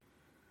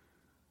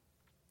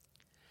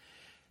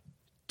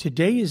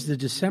Today is the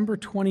December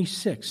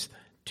 26th,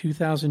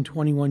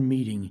 2021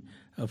 meeting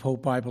of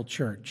Hope Bible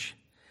Church.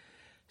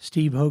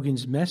 Steve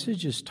Hogan's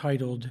message is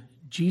titled,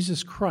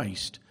 Jesus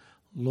Christ,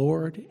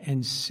 Lord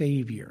and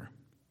Savior.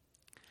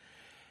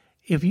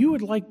 If you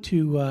would like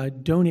to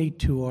donate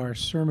to our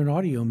sermon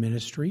audio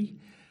ministry,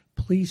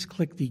 please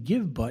click the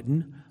Give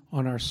button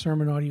on our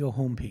sermon audio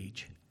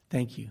homepage.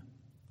 Thank you.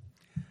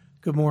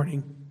 Good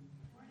morning.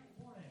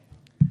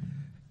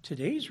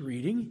 Today's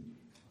reading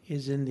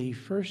is in the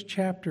first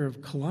chapter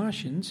of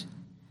Colossians,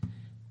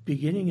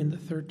 beginning in the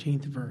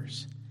 13th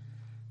verse.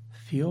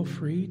 Feel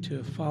free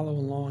to follow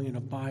along in a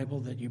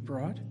Bible that you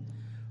brought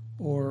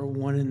or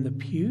one in the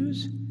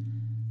pews,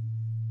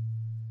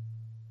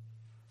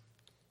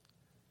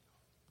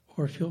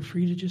 or feel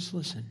free to just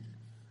listen.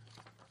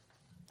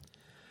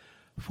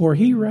 For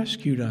he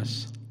rescued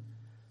us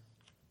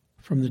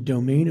from the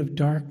domain of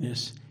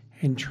darkness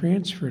and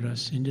transferred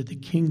us into the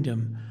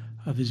kingdom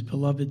of his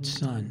beloved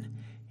Son,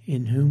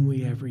 in whom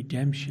we have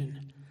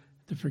redemption,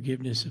 the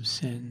forgiveness of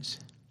sins.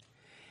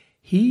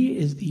 He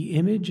is the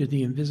image of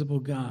the invisible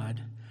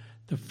God,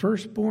 the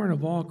firstborn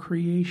of all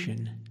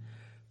creation.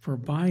 For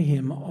by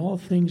him all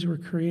things were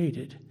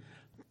created,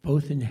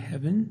 both in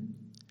heaven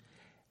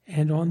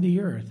and on the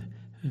earth,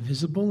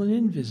 visible and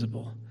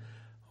invisible,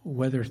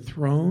 whether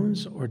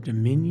thrones or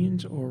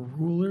dominions or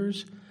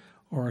rulers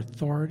or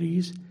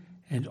authorities,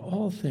 and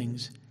all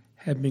things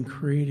have been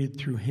created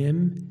through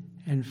him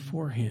and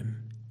for him.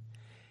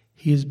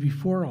 He is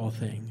before all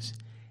things,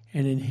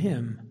 and in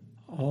him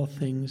all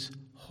things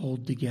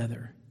hold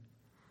together.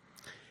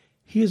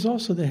 He is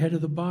also the head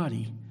of the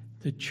body,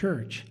 the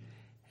church,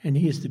 and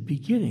he is the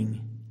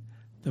beginning,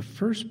 the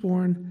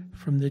firstborn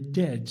from the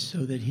dead,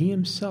 so that he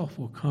himself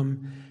will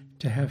come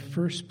to have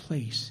first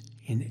place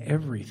in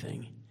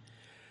everything.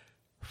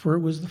 For it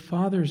was the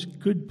Father's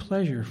good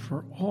pleasure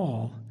for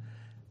all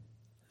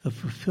the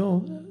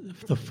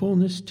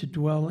fullness to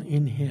dwell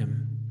in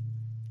him,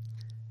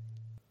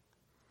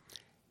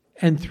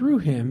 and through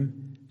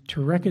him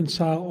to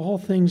reconcile all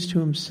things to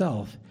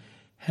himself,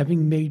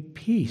 having made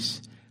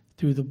peace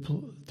through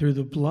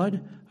the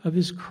blood of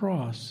his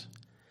cross.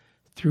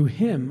 Through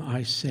him,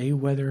 I say,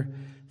 whether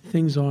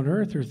things on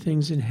earth or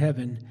things in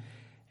heaven.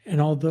 And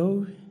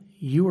although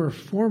you were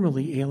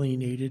formerly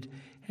alienated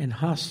and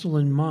hostile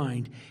in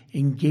mind,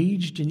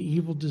 engaged in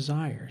evil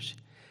desires,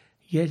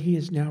 yet he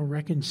has now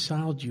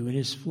reconciled you in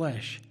his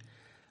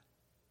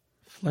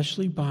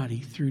fleshly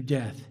body through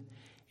death,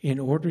 in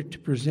order to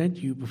present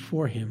you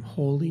before him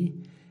holy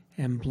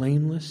and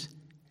blameless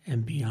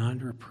and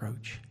beyond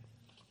reproach.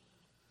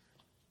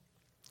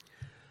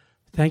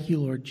 Thank you,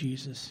 Lord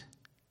Jesus,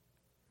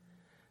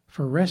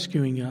 for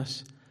rescuing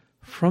us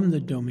from the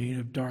domain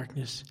of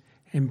darkness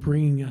and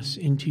bringing us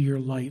into your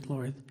light,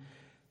 Lord.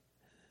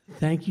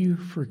 Thank you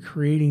for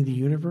creating the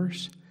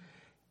universe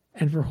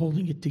and for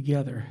holding it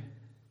together,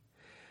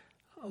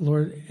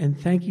 Lord. And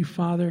thank you,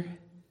 Father,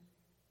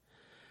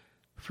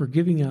 for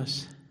giving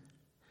us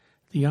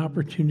the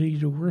opportunity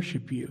to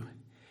worship you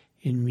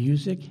in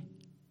music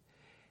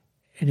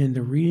and in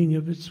the reading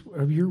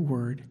of your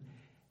word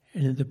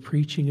and in the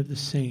preaching of the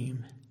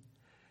same.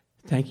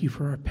 Thank you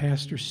for our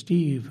pastor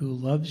Steve, who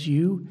loves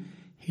you,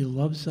 he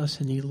loves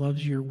us, and he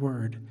loves your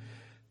word.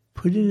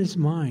 Put in his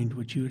mind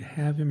what you would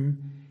have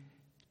him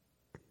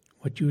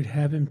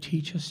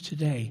teach us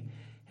today,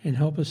 and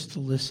help us to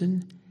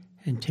listen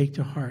and take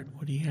to heart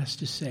what he has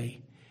to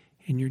say.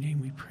 In your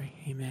name we pray.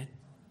 Amen.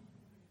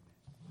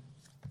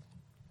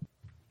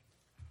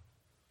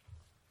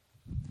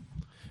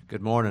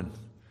 Good morning.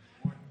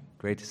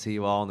 Great to see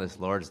you all on this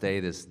Lord's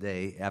Day, this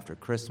day after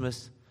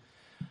Christmas.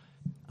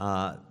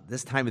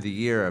 This time of the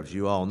year, as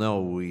you all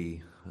know,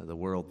 the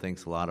world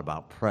thinks a lot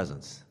about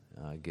presents,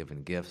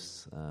 giving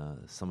gifts.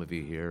 Some of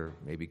you here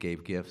maybe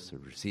gave gifts or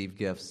received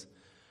gifts.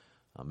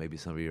 Maybe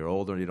some of you are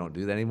older and you don't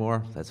do that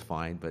anymore. That's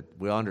fine. But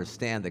we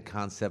understand the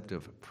concept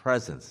of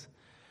presents.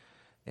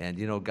 And,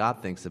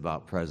 God thinks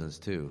about presents,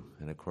 too.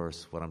 And, of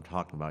course, what I'm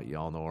talking about, you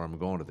all know where I'm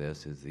going to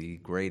this, is the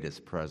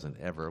greatest present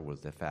ever was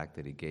the fact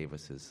that he gave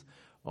us his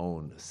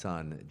own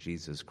Son,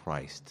 Jesus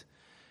Christ.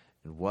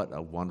 And what a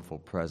wonderful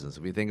present.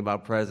 So we think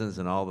about presents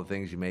and all the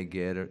things you may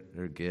get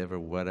or give or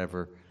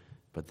whatever,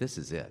 but this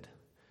is it.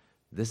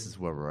 This is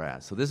where we're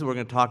at. So this is what we're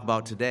going to talk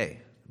about today,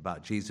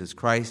 about Jesus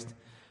Christ.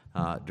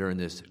 During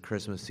this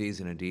Christmas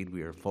season, indeed,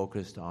 we are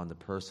focused on the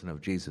person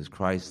of Jesus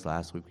Christ.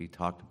 Last week we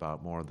talked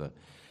about more of the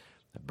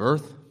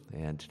birth,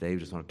 and today we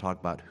just want to talk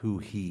about who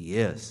he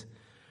is.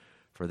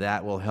 For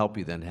that will help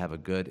you then have a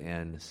good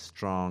and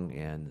strong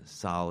and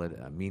solid,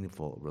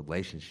 meaningful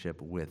relationship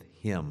with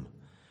him.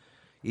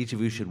 Each of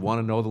you should want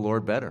to know the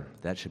Lord better.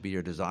 That should be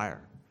your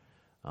desire.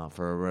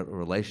 For a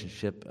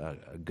relationship,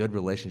 a good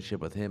relationship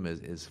with him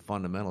is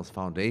fundamental, it's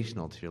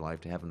foundational to your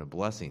life, to having a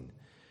blessing,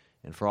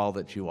 and for all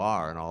that you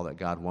are and all that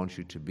God wants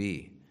you to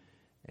be,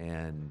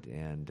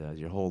 and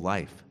your whole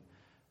life.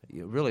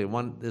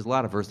 There's a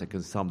lot of verses that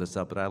can sum this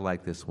up, but I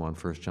like this one,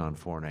 1 John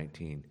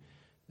 4:19.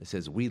 It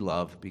says, we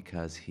love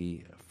because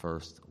he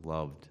first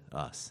loved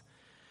us.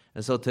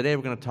 And so today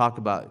we're going to talk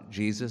about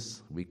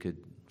Jesus. We could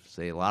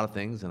say a lot of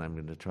things, and I'm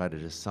going to try to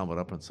just sum it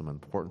up on some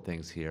important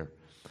things here.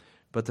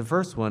 But the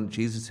first one,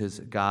 Jesus is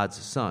God's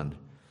Son.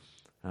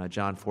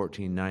 John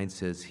 14:9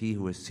 says, "He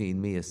who has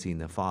seen me has seen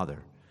the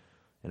Father."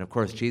 And of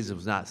course, Jesus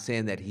was not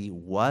saying that he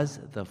was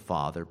the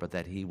Father, but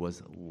that he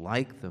was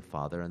like the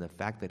Father. And the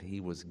fact that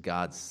he was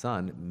God's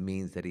Son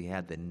means that he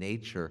had the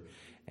nature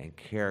and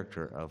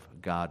character of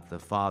God the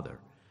Father.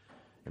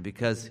 And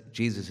because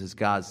Jesus is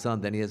God's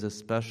Son, then he has a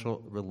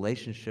special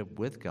relationship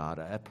with God,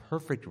 a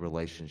perfect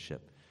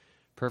relationship.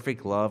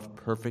 Perfect love,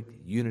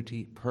 perfect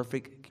unity,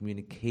 perfect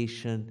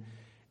communication,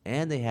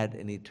 and they had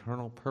an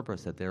eternal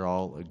purpose that they're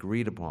all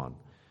agreed upon.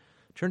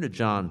 Turn to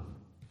John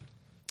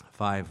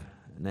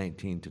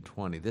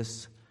 5:19-20.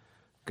 This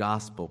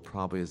gospel,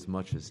 probably as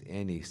much as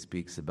any,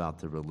 speaks about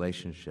the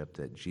relationship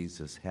that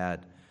Jesus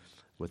had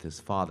with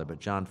his Father. But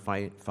John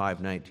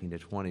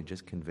 5:19-20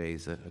 just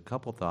conveys a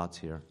couple thoughts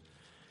here.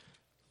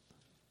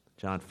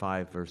 John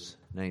 5, verse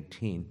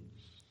 19.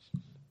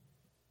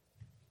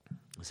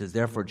 It says,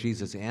 "Therefore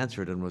Jesus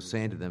answered and was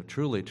saying to them,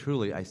 'Truly,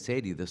 truly, I say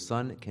to you, the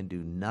Son can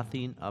do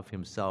nothing of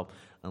himself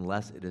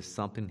unless it is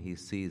something he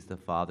sees the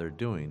Father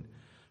doing.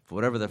 For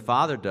whatever the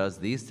Father does,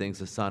 these things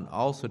the Son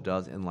also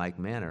does in like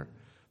manner.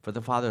 For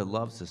the Father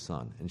loves the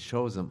Son and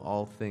shows him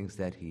all things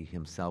that he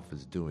himself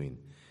is doing.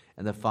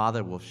 And the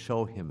Father will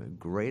show him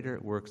greater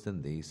works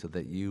than these, so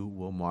that you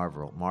will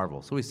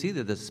marvel.'" So we see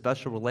that this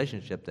special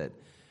relationship that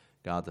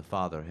God the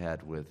Father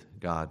had with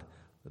God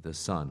the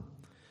Son.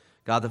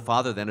 God the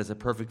Father then is a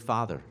perfect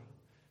Father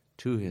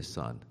to his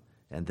Son.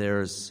 And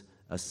there's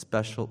a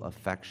special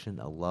affection,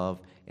 a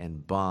love,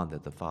 and bond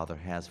that the Father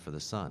has for the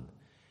Son.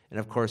 And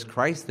of course,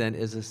 Christ then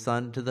is a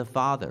Son to the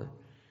Father.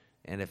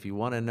 And if you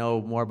want to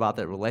know more about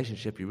that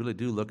relationship, you really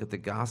do look at the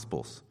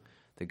Gospels.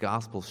 The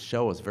Gospels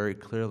show us very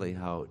clearly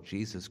how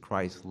Jesus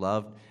Christ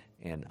loved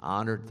and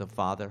honored the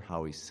Father,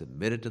 how he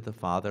submitted to the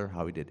Father,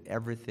 how he did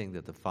everything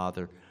that the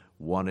Father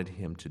wanted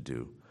him to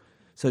do.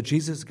 So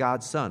Jesus is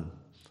God's Son.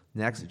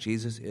 Next,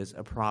 Jesus is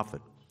a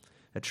prophet.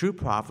 A true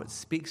prophet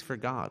speaks for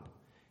God,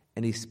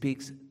 and he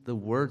speaks the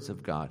words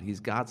of God. He's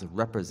God's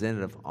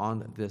representative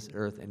on this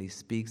earth, and he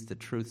speaks the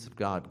truths of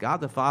God. God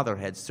the Father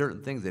had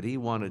certain things that he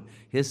wanted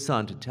his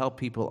Son to tell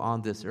people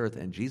on this earth,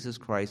 and Jesus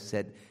Christ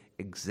said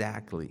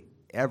exactly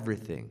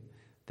everything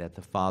that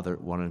the Father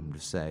wanted him to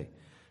say.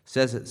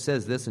 It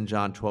says this in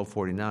John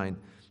 12:49,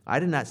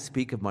 "I did not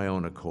speak of my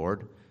own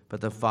accord,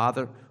 but the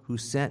Father who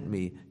sent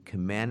me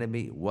commanded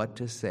me what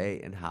to say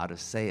and how to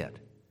say it."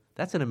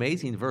 That's an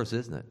amazing verse,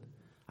 isn't it?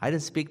 I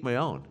didn't speak my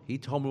own. He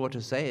told me what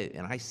to say,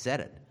 and I said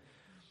it.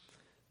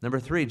 Number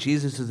 3,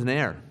 Jesus is an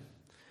heir.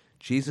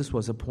 Jesus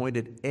was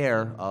appointed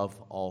heir of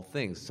all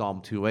things.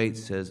 Psalm 2:8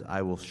 says,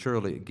 "I will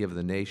surely give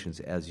the nations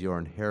as your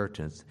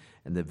inheritance,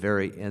 and the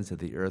very ends of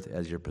the earth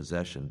as your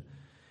possession."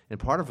 And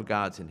part of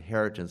God's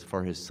inheritance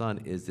for his Son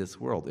is this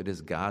world. It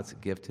is God's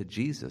gift to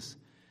Jesus.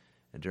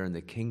 And during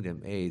the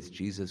kingdom age,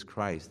 Jesus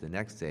Christ, the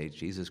next age,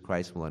 Jesus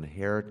Christ will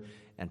inherit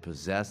and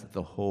possess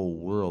the whole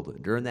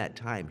world. During that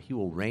time, he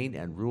will reign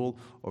and rule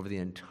over the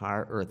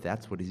entire earth.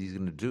 That's what he's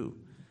going to do.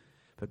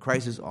 But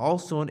Christ is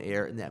also an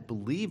heir in that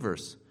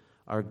believers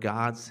are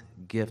God's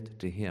gift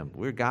to him.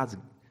 We're God's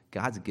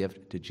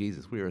gift to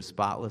Jesus. We are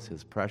spotless,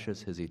 his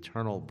precious, his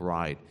eternal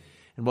bride.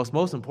 And what's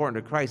most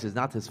important to Christ is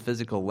not this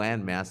physical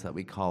landmass that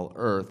we call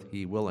earth.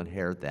 He will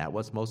inherit that.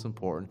 What's most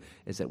important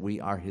is that we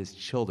are his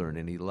children,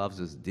 and he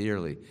loves us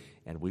dearly,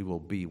 and we will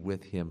be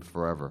with him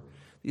forever.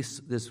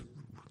 This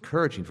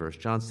encouraging verse,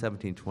 John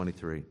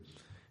 17:23,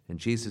 and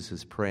Jesus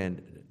is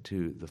praying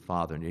to the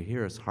Father, and you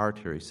hear his heart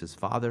here. He says,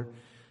 "Father,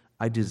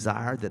 I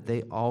desire that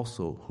they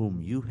also,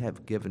 whom you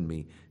have given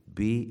me,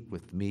 be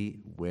with me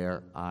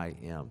where I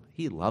am."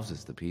 He loves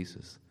us to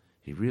pieces.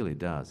 He really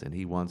does, and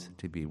he wants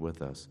to be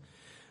with us.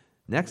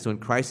 Next one,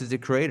 Christ is the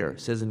creator.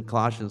 It says in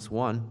Colossians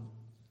 1,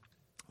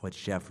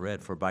 which Jeff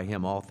read, "For by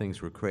him all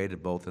things were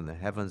created, both in the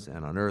heavens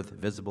and on earth,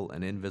 visible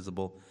and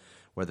invisible,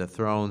 whether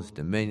thrones,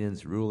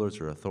 dominions, rulers,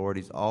 or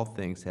authorities, all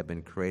things have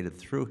been created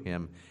through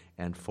him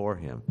and for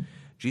him."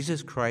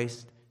 Jesus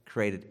Christ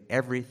created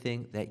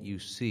everything that you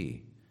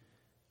see,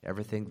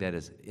 everything that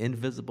is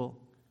invisible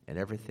and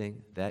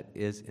everything that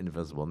is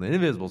invisible. And the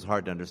invisible is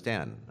hard to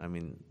understand. I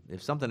mean,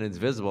 if something is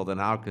visible, then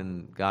how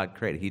can God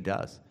create it? He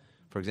does.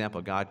 For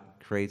example, God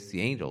creates the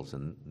angels,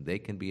 and they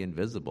can be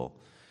invisible.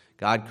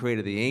 God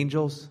created the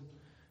angels.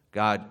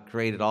 God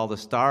created all the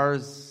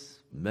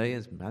stars,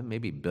 millions,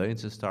 maybe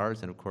billions of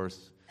stars, and of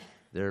course,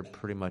 they're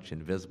pretty much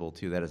invisible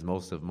too. That is,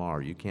 most of them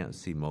are. You can't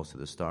see most of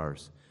the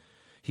stars.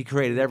 He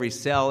created every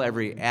cell,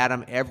 every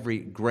atom, every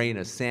grain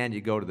of sand.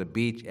 You go to the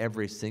beach,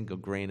 every single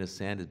grain of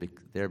sand is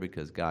there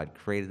because God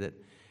created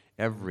it.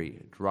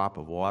 Every drop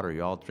of water,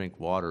 you all drink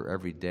water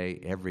every day.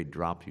 Every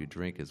drop you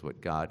drink is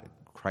what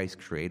Christ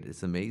created.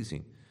 It's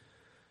amazing.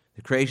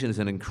 The creation is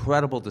an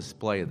incredible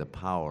display of the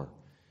power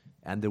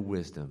and the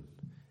wisdom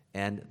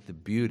and the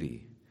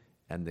beauty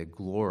and the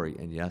glory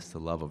and, yes, the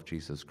love of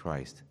Jesus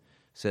Christ.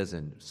 It says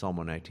in Psalm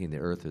 119, the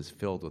earth is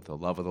filled with the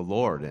love of the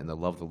Lord, and the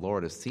love of the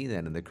Lord is seen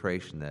then in the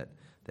creation that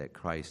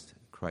Christ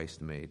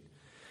made.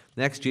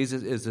 Next,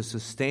 Jesus is the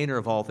sustainer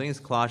of all things.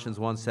 Colossians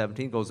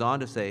 1:17 goes on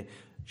to say,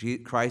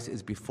 Christ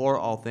is before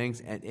all things,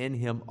 and in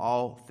him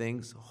all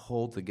things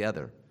hold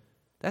together.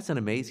 That's an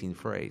amazing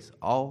phrase.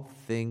 All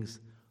things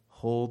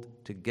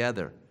hold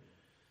together.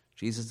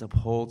 Jesus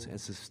upholds and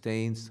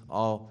sustains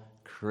all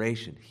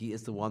creation. He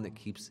is the one that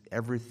keeps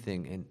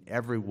everything and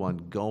everyone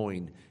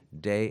going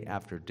day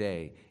after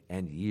day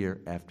and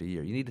year after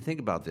year. You need to think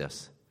about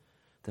this.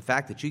 The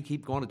fact that you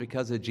keep going is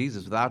because of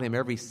Jesus. Without him,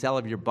 every cell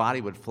of your body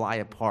would fly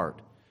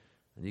apart.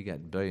 And you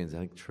got billions, I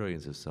think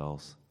trillions of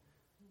cells.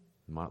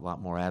 A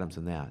lot more atoms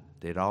than that.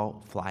 They'd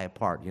all fly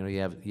apart. You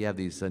have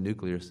these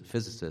nuclear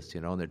physicists,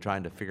 and they're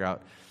trying to figure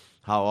out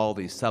how all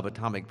these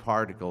subatomic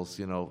particles,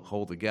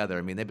 hold together.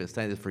 I mean, they've been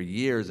studying this for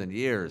years and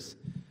years,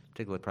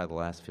 particularly probably the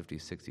last 50,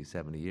 60,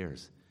 70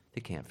 years.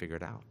 They can't figure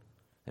it out.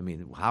 I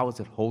mean, how does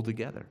it hold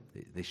together?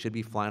 They should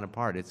be flying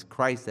apart. It's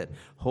Christ that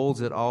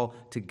holds it all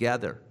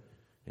together.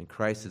 And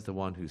Christ is the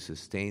one who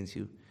sustains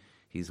you.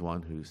 He's the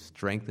one who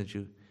strengthens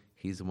you.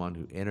 He's the one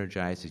who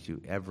energizes you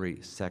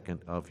every second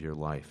of your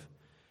life.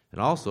 And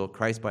also,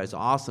 Christ, by his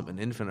awesome and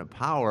infinite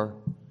power,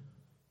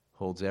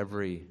 holds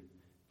every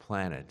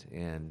planet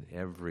and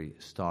every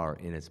star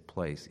in its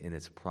place, in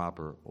its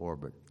proper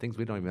orbit. Things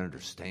we don't even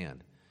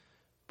understand.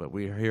 But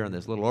we're here on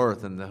this little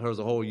earth, and there's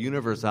a whole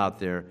universe out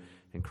there,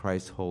 and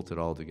Christ holds it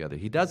all together.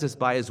 He does this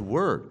by his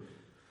word.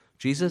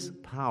 Jesus'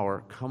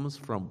 power comes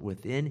from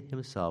within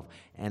himself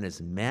and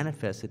is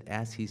manifested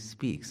as he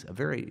speaks. A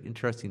very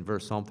interesting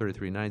verse, Psalm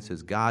 33:9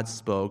 says, God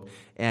spoke,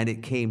 and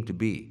it came to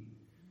be.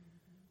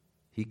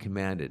 He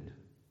commanded,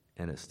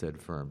 and it stood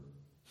firm.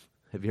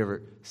 Have you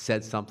ever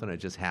said something and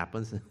it just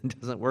happens? It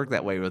doesn't work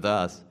that way with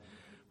us.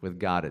 With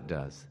God it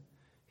does.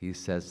 He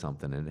says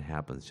something and it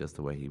happens just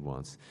the way he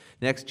wants.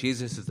 Next,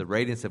 Jesus is the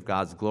radiance of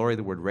God's glory.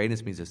 The word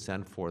radiance means to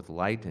send forth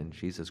light, and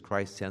Jesus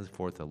Christ sends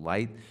forth the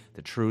light,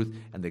 the truth,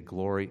 and the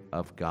glory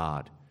of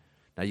God.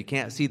 Now, you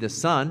can't see the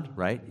sun,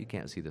 right? You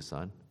can't see the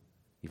sun.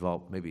 You've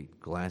all maybe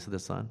glanced at the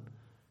sun.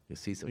 You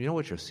see something. You know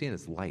what you're seeing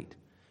is light.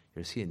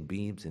 You're seeing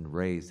beams and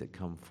rays that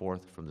come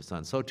forth from the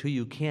sun. So, too,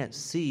 you can't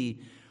see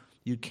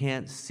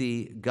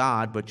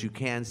God, but you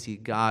can see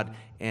God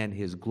and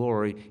his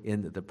glory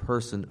in the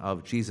person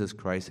of Jesus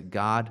Christ.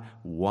 God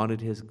wanted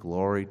his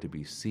glory to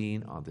be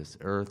seen on this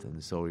earth,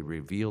 and so he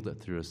revealed it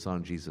through his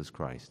son, Jesus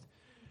Christ.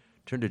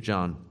 Turn to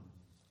John,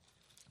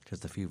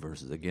 just a few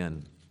verses.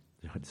 Again,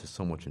 there's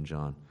so much in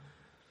John.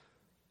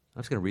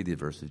 I'm just going to read these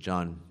verses.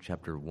 John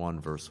chapter 1,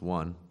 verse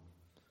 1.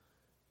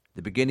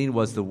 The beginning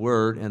was the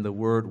Word, and the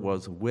Word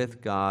was with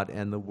God,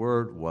 and the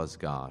Word was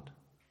God.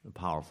 A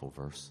powerful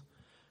verse.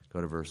 Go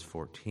to verse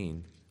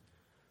 14,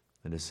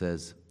 and it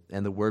says,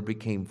 and the Word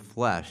became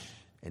flesh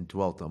and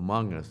dwelt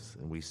among us,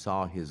 and we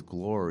saw his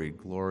glory,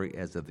 glory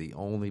as of the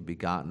only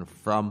begotten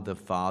from the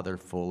Father,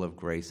 full of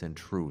grace and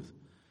truth.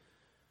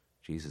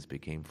 Jesus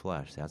became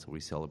flesh. That's what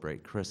we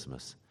celebrate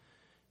Christmas.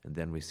 And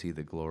then we see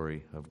the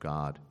glory of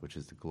God, which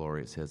is the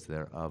glory, it says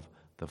there, of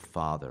the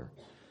Father.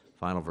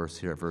 Final verse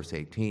here, verse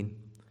 18.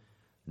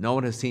 No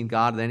one has seen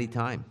God at any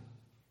time.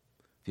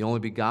 The only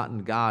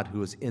begotten God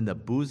who is in the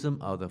bosom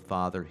of the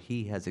Father,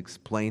 he has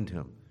explained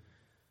him.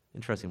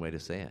 Interesting way to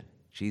say it.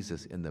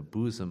 Jesus in the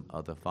bosom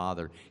of the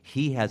Father,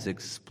 he has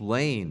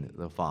explained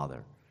the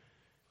Father,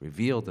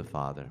 revealed the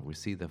Father. We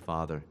see the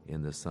Father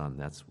in the Son.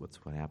 That's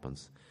what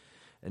happens.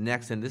 And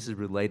next, and this is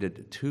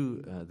related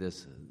to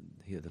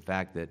the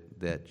fact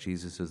that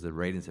Jesus is the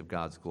radiance of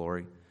God's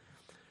glory.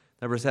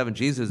 Number 7,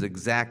 Jesus'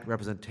 exact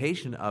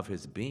representation of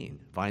his being.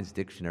 Vine's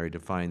dictionary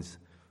defines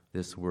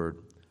this word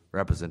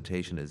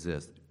representation as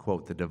this,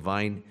 quote, the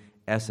divine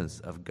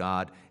essence of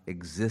God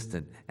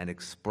existent and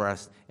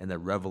expressed in the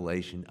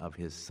revelation of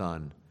his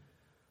Son.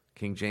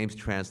 King James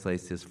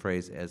translates this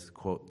phrase as,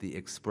 quote, the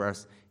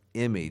express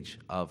image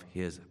of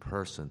his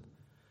person.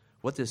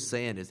 What this is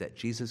saying is that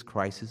Jesus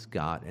Christ is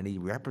God, and he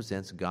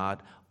represents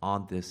God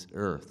on this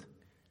earth.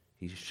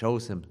 He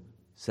shows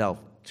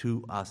himself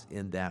to us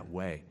in that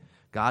way.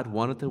 God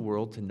wanted the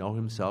world to know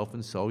himself,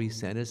 and so he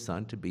sent his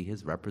Son to be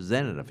his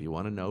representative. You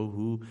want to know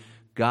who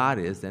God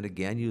is, then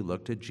again you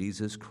look to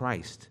Jesus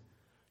Christ.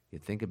 You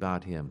think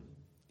about him.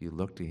 You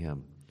look to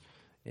him.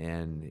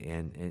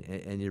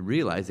 And you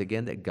realize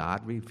again that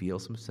God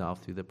reveals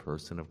himself through the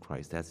person of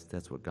Christ.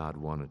 That's what God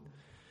wanted.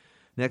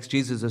 Next,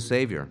 Jesus is a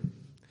Savior.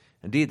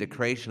 Indeed, the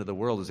creation of the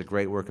world is a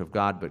great work of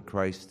God, but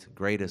Christ's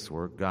greatest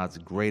work, God's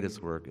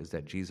greatest work, is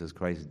that Jesus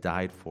Christ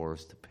died for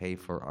us to pay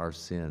for our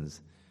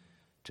sins,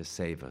 to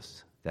save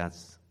us.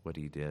 That's what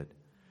he did.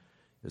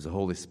 It was the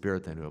Holy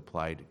Spirit then who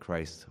applied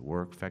Christ's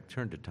work. In fact,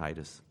 turn to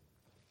Titus.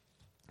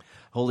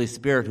 Holy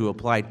Spirit who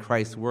applied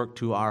Christ's work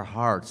to our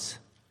hearts.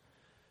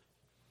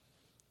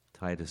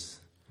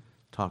 Titus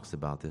talks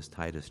about this.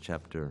 Titus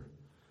chapter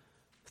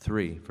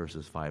 3,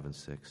 verses 5 and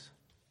 6.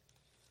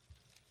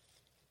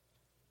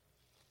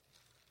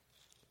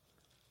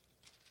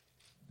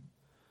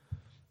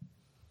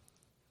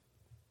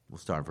 We'll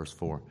start verse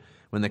 4.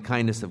 When the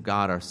kindness of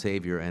God our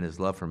Savior and his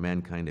love for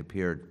mankind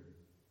appeared,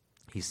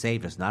 he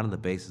saved us not on the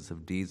basis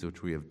of deeds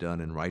which we have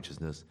done in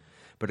righteousness,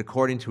 but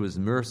according to his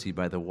mercy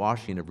by the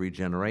washing of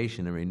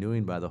regeneration and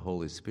renewing by the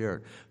Holy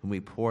Spirit, whom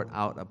he poured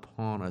out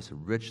upon us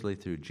richly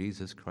through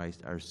Jesus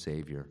Christ our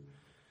Savior.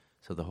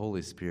 So the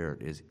Holy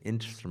Spirit is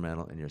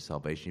instrumental in your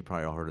salvation. You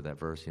probably all heard of that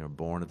verse,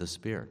 born of the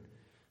Spirit.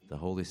 The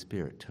Holy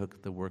Spirit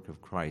took the work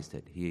of Christ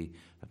that he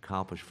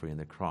accomplished for you on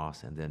the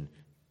cross and then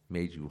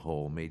made you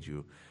whole, made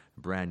you a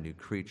brand new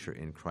creature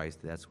in Christ.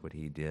 That's what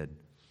he did.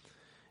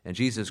 And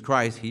Jesus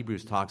Christ,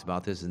 Hebrews talks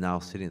about this, is now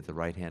sitting at the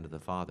right hand of the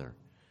Father.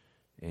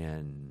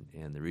 And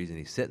the reason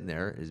he's sitting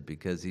there is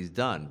because he's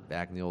done.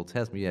 Back in the Old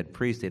Testament, you had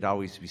priests, they'd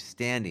always be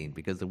standing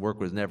because the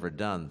work was never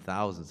done.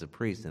 Thousands of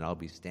priests, and I'll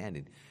be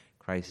standing.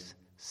 Christ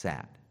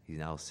sat. He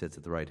now sits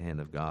at the right hand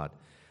of God.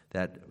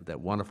 That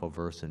wonderful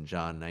verse in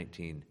John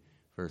 19,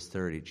 verse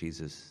 30,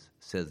 Jesus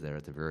says there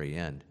at the very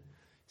end,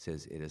 he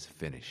says, it is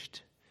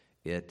finished.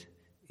 It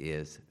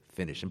is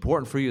finished.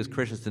 Important for you as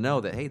Christians to know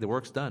that, hey, the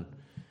work's done.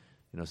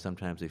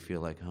 Sometimes they feel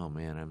like, oh,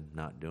 man, I'm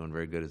not doing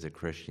very good as a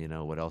Christian.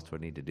 What else do I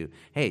need to do?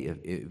 Hey,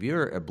 if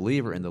you're a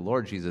believer in the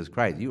Lord Jesus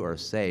Christ, you are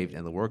saved,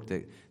 and the work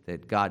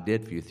that God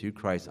did for you through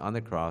Christ on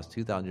the cross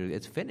 2,000 years ago,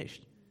 it's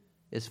finished.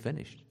 It's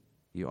finished.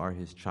 You are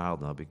his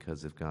child now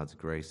because of God's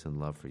grace and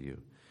love for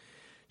you.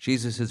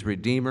 Jesus is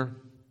Redeemer.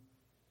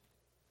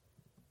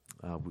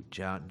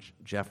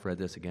 Jeff read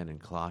this again in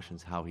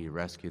Colossians, how he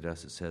rescued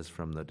us. It says,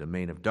 from the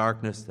domain of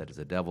darkness, that is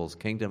the devil's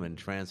kingdom, and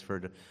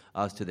transferred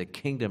us to the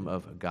kingdom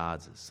of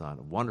God's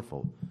Son.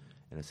 Wonderful.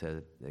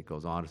 And it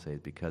goes on to say,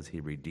 it's because he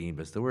redeemed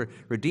us. The word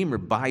redeemer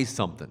buys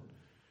something.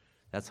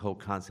 That's the whole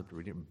concept of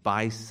redeemer.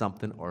 Buy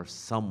something or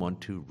someone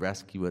to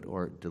rescue it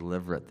or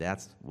deliver it.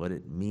 That's what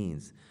it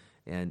means.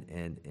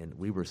 And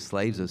we were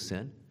slaves of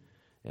sin,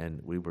 and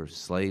we were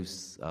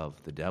slaves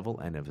of the devil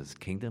and of his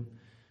kingdom.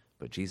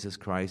 But Jesus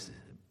Christ,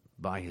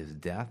 by his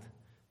death,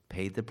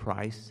 paid the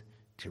price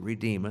to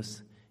redeem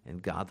us,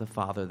 and God the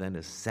Father then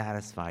is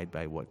satisfied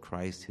by what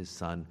Christ, his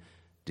Son,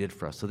 did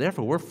for us. So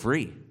therefore, we're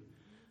free.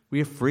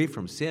 We are free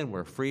from sin.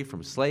 We're free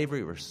from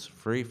slavery. We're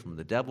free from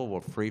the devil.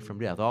 We're free from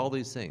death. All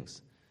these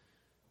things.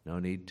 No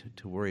need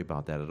to worry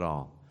about that at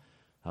all.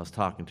 I was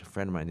talking to a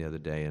friend of mine the other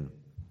day, and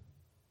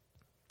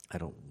I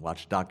don't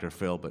watch Dr.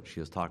 Phil, but she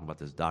was talking about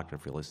this Dr.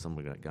 Phil. He's some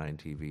guy on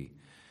TV.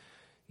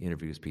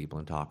 Interviews people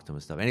and talks to them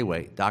and stuff.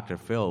 Anyway, Dr.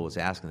 Phil was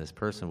asking this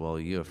person, well, are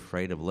you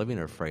afraid of living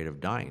or afraid of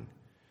dying?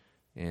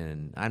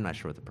 And I'm not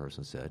sure what the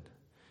person said,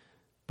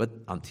 but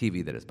on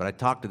TV that is. But I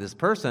talked to this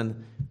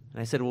person,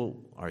 and I said, well,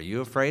 are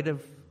you afraid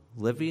of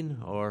living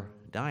or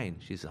dying?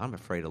 She said, I'm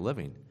afraid of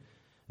living.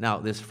 Now,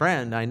 this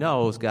friend I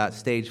know has got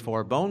stage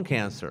 4 bone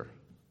cancer,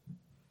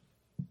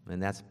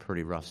 and that's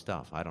pretty rough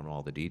stuff. I don't know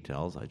all the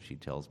details. She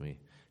tells me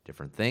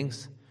different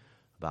things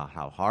about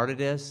how hard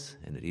it is,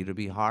 and it either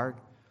be hard.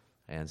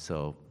 And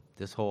so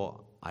this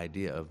whole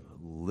idea of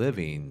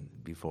living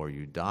before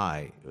you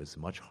die was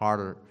much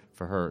harder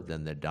for her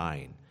than the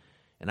dying.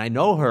 And I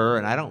know her,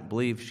 and I don't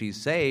believe she's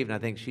saved, and I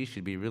think she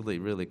should be really,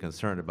 really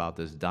concerned about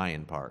this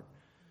dying part.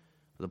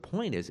 The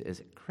point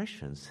is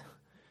Christians,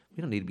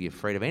 we don't need to be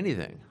afraid of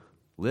anything,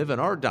 living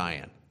or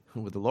dying.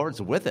 The Lord's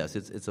with us.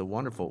 It's a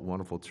wonderful,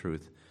 wonderful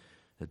truth.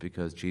 It's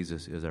because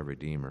Jesus is our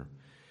Redeemer.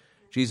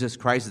 Jesus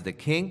Christ is the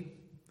King.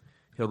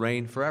 He'll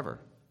reign forever.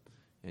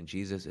 And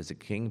Jesus is a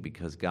king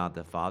because God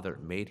the Father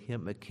made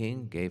him a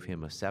king, gave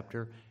him a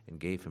scepter, and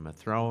gave him a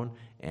throne,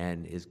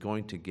 and is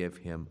going to give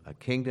him a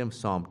kingdom.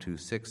 Psalm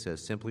 2:6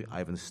 says simply,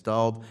 I've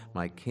installed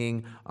my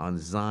king on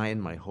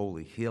Zion, my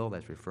holy hill.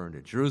 That's referring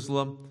to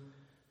Jerusalem.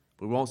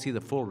 We won't see the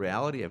full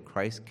reality of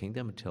Christ's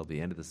kingdom until the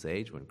end of this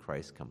age when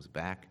Christ comes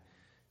back,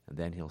 and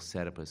then he'll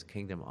set up his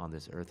kingdom on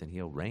this earth, and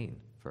he'll reign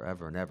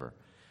forever and ever.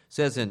 It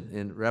says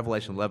in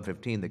Revelation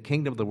 11:15, the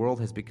kingdom of the world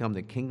has become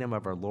the kingdom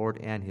of our Lord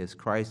and his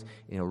Christ,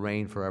 and he'll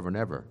reign forever and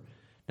ever.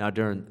 Now,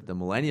 during the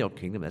millennial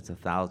kingdom, that's a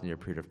 1,000-year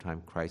period of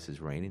time Christ is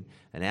reigning,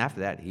 and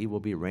after that, he will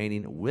be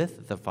reigning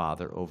with the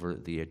Father over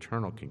the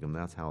eternal kingdom.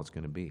 That's how it's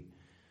going to be.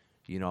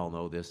 You all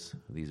know these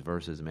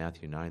verses,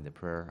 Matthew 9, the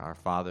prayer, Our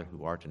Father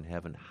who art in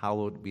heaven,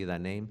 hallowed be thy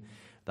name.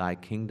 Thy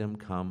kingdom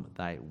come,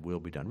 thy will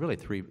be done. Really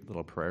 3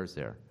 little prayers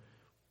there.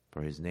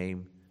 For his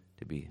name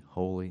to be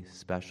holy,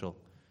 special,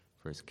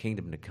 for his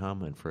kingdom to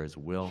come, and for his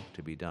will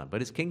to be done. But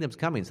his kingdom's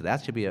coming, so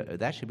that should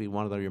be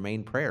one of your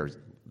main prayers.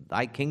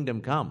 Thy kingdom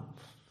come.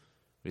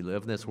 We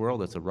live in this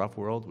world. It's a rough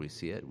world. We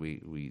see it.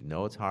 We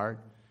know it's hard.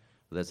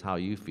 But that's how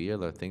you feel.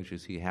 There are things you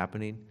see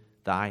happening.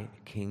 Thy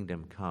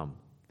kingdom come.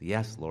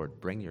 Yes,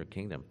 Lord, bring your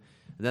kingdom.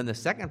 And then the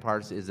second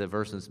part is the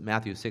verse in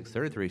Matthew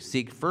 6:33.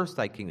 Seek first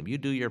thy kingdom. You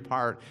do your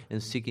part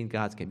in seeking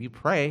God's kingdom. You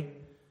pray,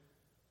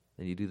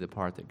 then you do the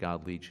part that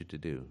God leads you to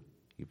do.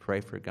 You pray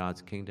for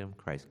God's kingdom,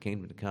 Christ's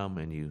kingdom to come,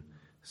 and you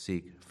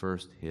seek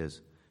first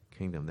his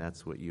kingdom.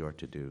 That's what you are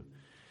to do.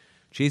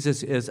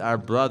 Jesus is our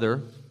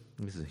brother.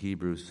 This is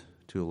Hebrews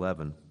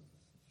 2:11.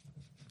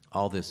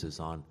 All this is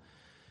on,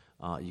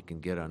 you can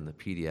get on the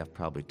PDF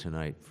probably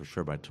tonight, for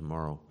sure by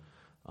tomorrow.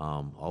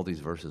 All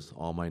these verses,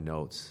 all my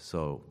notes.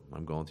 So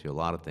I'm going through a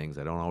lot of things.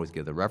 I don't always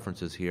give the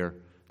references here.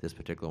 This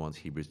particular one's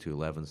Hebrews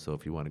 2:11, so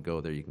if you want to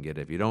go there, you can get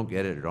it. If you don't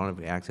get it or don't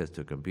have access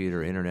to a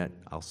computer or internet,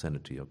 I'll send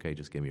it to you, okay?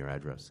 Just give me your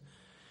address.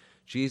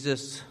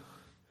 Jesus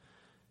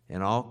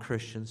And all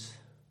Christians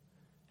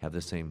have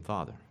the same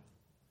Father.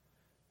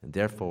 And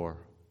therefore,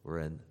 we're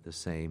in the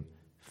same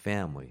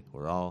family.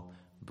 We're all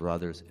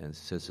brothers and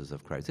sisters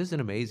of Christ. This is an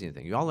amazing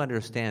thing. You all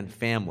understand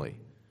family.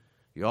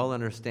 You all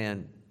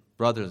understand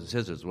brothers and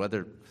sisters,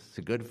 whether it's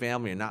a good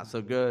family or not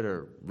so good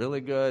or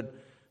really good.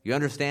 You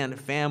understand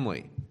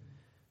family.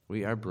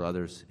 We are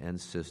brothers and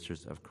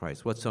sisters of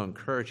Christ. What's so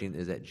encouraging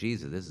is that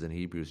Jesus, this is in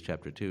Hebrews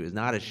chapter 2, is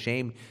not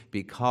ashamed to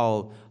be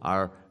called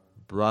our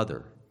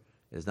brother,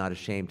 is not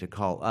ashamed to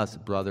call us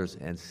brothers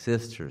and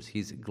sisters.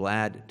 He's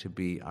glad to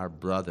be our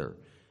brother,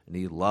 and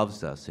he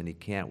loves us, and he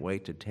can't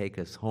wait to take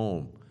us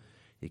home.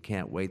 He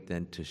can't wait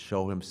then to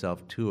show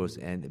himself to us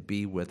and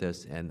be with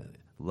us and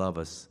love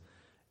us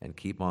and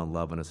keep on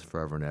loving us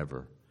forever and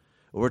ever.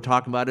 What we're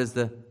talking about is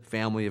the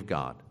family of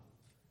God,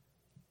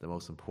 the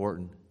most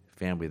important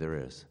family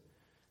there is.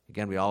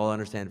 Again, we all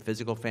understand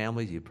physical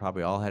families. You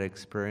probably all had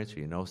experience, or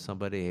you know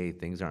somebody, hey,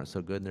 things aren't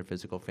so good in their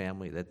physical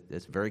family.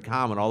 That's very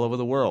common all over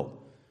the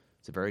world.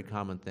 It's a very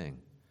common thing.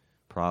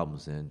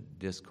 Problems and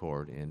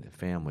discord in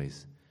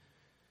families.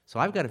 So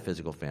I've got a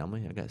physical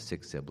family. I've got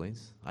 6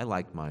 siblings. I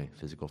like my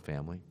physical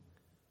family,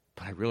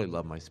 but I really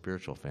love my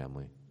spiritual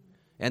family.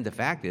 And the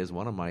fact is,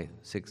 one of my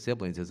 6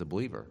 siblings is a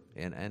believer.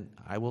 And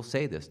I will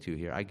say this to you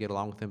here. I get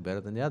along with him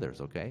better than the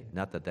others, okay?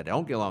 Not that I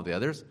don't get along with the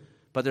others,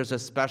 but there's a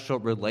special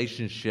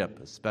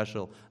relationship, a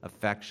special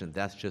affection.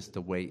 That's just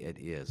the way it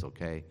is,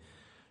 okay?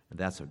 And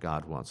that's what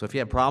God wants. So if you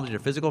have problems in your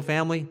physical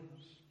family,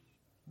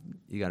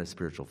 you got a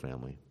spiritual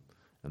family.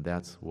 And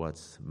that's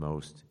what's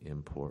most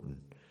important.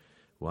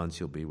 Ones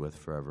you'll be with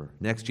forever.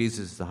 Next,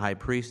 Jesus is the high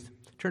priest.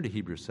 Turn to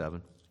Hebrews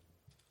 7.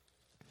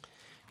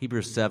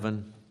 Hebrews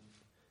 7,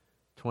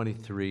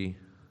 23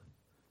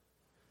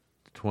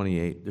 to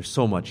 28. There's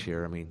so much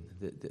here. I mean,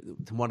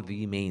 one of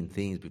the main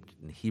themes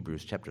in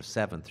Hebrews chapter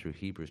 7 through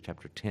Hebrews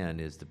chapter 10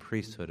 is the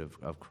priesthood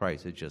of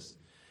Christ.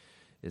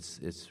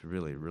 It's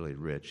really, really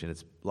rich. And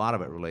a lot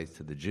of it relates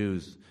to the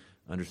Jews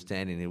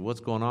understanding what's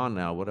going on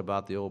now. What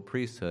about the old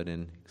priesthood?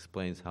 And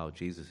explains how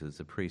Jesus is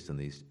a priest in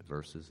these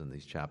verses, in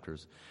these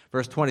chapters.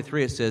 Verse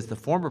 23, it says, the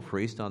former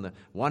priest, on the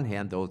one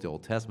hand, those the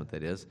Old Testament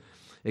that is,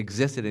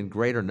 existed in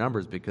greater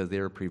numbers because they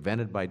were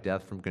prevented by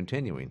death from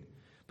continuing.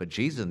 But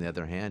Jesus, on the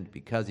other hand,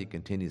 because he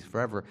continues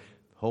forever,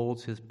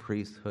 holds his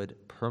priesthood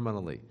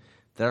permanently.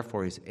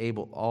 Therefore, he's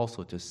able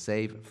also to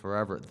save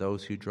forever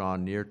those who draw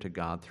near to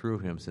God through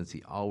him, since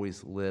he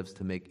always lives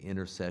to make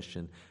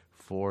intercession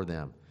for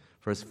them.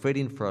 For it's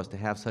fitting for us to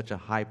have such a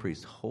high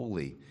priest,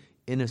 holy,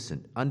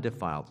 innocent,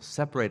 undefiled,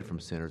 separated from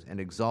sinners, and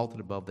exalted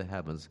above the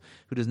heavens,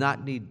 who does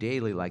not need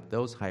daily, like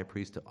those high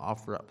priests, to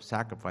offer up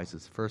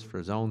sacrifices first for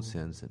his own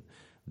sins and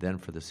then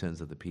for the sins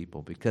of the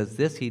people. Because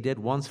this he did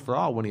once for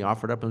all when he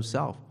offered up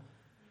himself.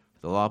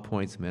 The law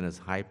appoints men as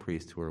high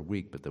priests who are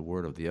weak, but the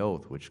word of the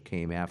oath, which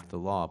came after the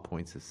law,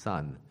 appoints his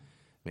Son,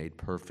 made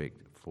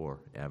perfect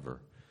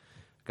forever.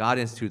 God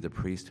instituted the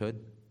priesthood.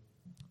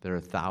 There are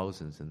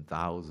thousands and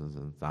thousands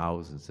and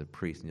thousands of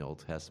priests in the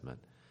Old Testament.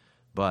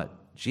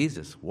 But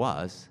Jesus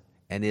was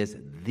and is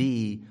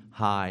the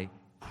high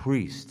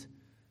priest,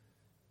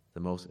 the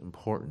most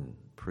important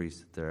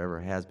priest there ever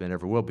has been,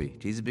 ever will be.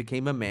 Jesus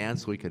became a man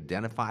so he could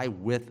identify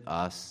with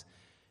us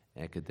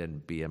and could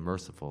then be a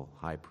merciful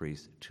high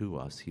priest to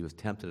us. He was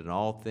tempted in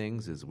all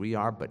things as we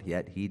are, but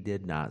yet he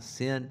did not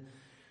sin,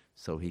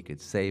 so he could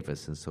save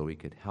us and so he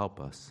could help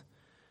us.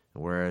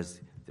 And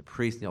whereas the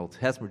priests in the Old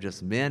Testament were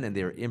just men, and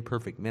they were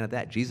imperfect men at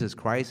that, Jesus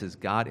Christ is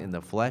God in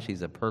the flesh.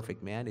 He's a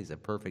perfect man. He's a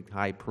perfect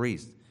high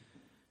priest.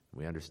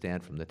 We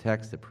understand from the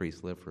text that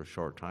priests live for a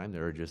short time.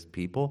 They're just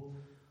people,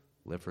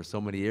 live for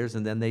so many years,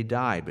 and then they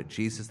die. But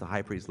Jesus, the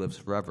high priest, lives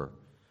forever.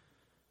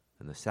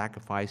 And the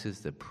sacrifices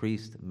the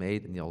priest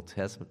made in the Old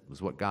Testament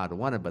was what God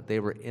wanted, but they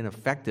were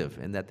ineffective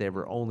in that they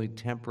were only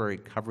temporary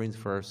coverings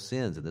for our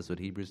sins. And this is what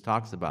Hebrews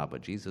talks about.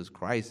 But Jesus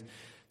Christ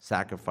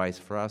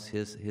sacrificed for us,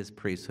 his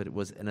priesthood. It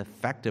was an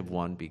effective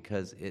one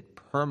because it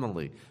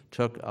permanently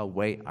took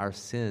away our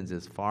sins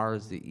as far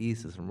as the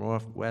east is from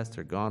west.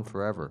 They're gone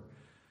forever.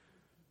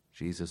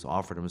 Jesus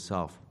offered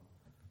himself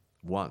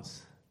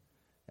once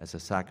as a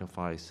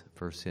sacrifice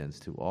for sins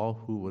to all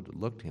who would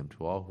look to him,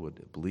 to all who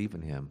would believe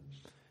in him,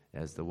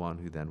 as the one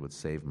who then would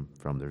save them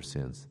from their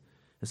sins.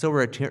 And so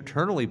we're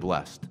eternally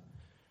blessed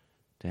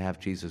to have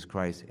Jesus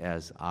Christ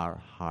as our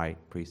high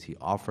priest. He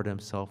offered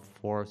himself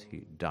for us,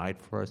 he died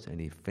for us, and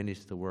he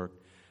finished the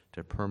work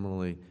to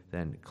permanently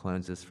then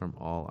cleanse us from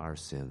all our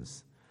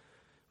sins.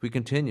 We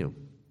continue.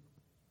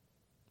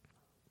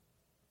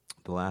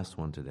 The last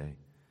one today.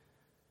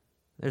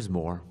 There's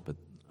more, but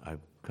I've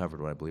covered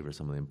what I believe are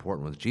some of the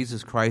important ones.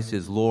 Jesus Christ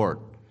is Lord.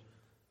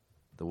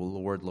 The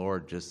word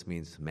Lord just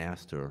means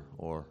master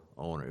or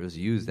owner. It was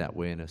used that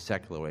way in a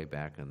secular way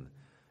back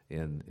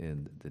in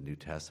the New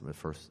Testament,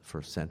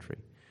 first century.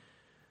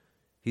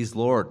 He's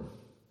Lord,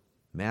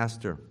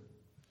 master.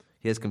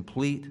 He has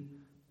complete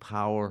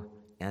power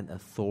and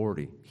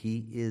authority.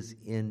 He is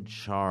in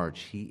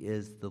charge. He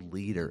is the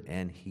leader,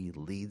 and he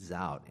leads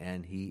out,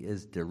 and he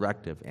is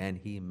directive, and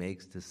he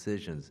makes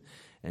decisions.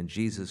 And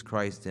Jesus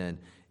Christ then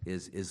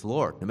is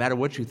Lord. No matter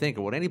what you think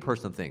or what any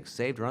person thinks,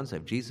 saved or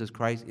unsaved, Jesus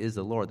Christ is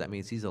the Lord. That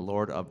means he's the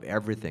Lord of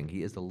everything.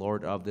 He is the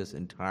Lord of this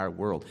entire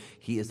world.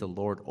 He is the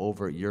Lord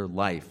over your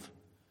life.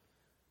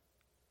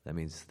 That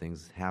means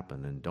things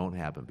happen and don't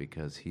happen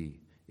because he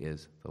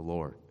is the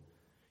Lord.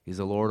 He's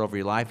the Lord over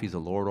your life. He's the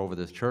Lord over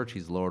this church.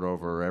 He's the Lord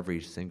over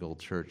every single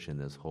church in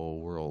this whole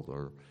world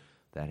or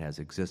that has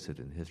existed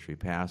in history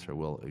past or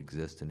will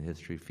exist in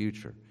history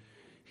future.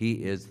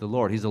 He is the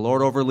Lord. He's the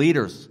Lord over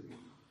leaders,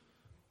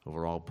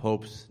 over all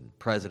popes and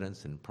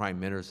presidents and prime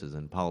ministers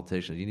and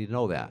politicians. You need to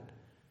know that.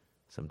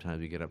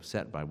 Sometimes we get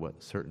upset by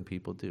what certain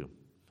people do.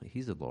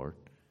 He's the Lord.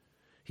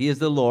 He is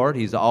the Lord.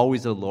 He's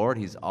always the Lord.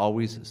 He's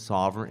always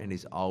sovereign, and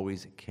he's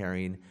always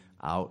carrying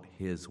out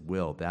his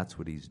will. That's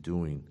what he's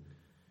doing.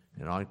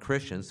 And on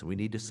Christians, we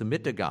need to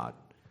submit to God,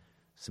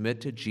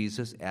 submit to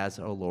Jesus as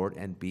our Lord,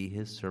 and be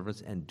his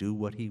servants and do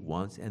what he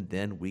wants, and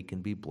then we can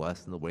be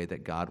blessed in the way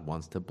that God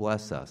wants to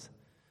bless us.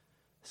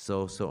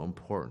 So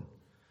important.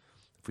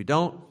 If we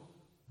don't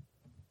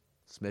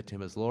submit to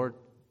him as Lord,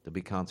 there'll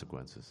be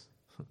consequences.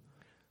 There'll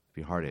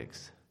be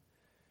heartaches.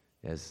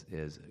 As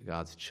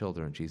God's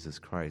children, Jesus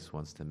Christ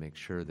wants to make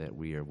sure that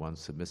we are one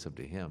submissive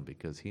to him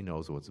because he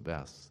knows what's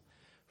best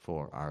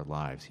for our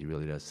lives. He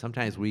really does.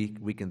 Sometimes we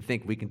can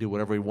think we can do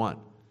whatever we want.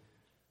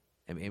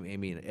 I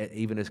mean,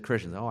 even as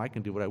Christians, I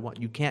can do what I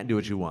want. You can't do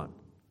what you want.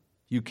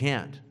 You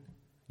can't.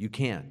 You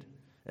can't.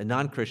 A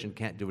non-Christian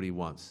can't do what he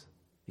wants.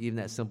 Even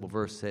that simple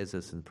verse says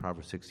this in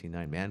Proverbs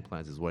 16:9. Man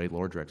plans his way,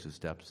 Lord directs his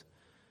steps.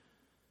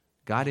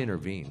 God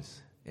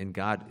intervenes, and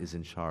God is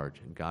in charge,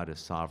 and God is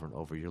sovereign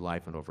over your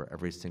life and over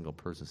every single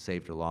person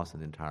saved or lost in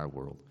the entire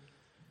world.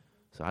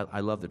 So I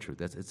love the truth.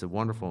 It's a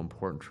wonderful,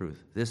 important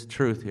truth. This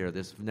truth here,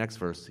 this next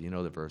verse, you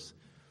know the verse.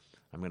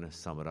 I'm going to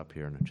sum it up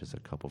here in just a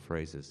couple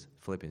phrases.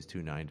 Philippians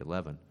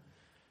 2:9-11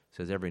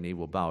 says, every knee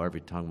will bow, every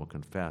tongue will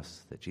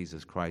confess that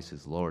Jesus Christ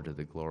is Lord to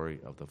the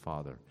glory of the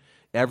Father.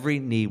 Every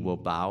knee will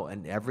bow,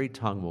 and every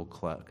tongue will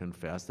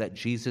confess that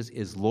Jesus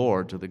is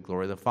Lord to the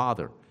glory of the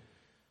Father.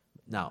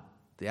 Now,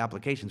 the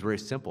application is very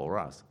simple for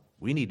us.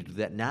 We need to do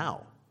that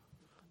now.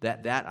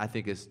 That I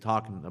think is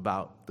talking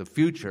about the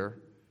future,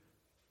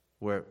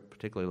 where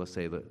particularly, let's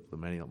say, the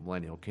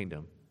millennial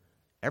kingdom,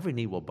 every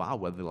knee will bow,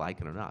 whether they like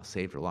it or not.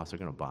 Saved or lost, they're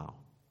going to bow.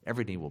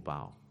 Every knee will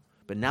bow.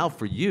 But now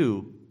for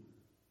you,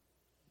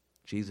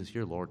 Jesus,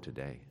 you're Lord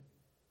today.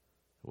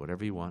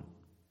 Whatever you want,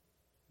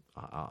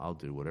 I'll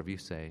do. Whatever you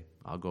say,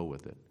 I'll go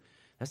with it.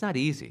 That's not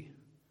easy,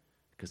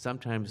 because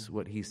sometimes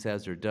what he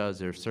says or does,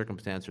 there are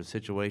circumstances or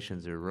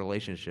situations or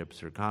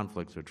relationships or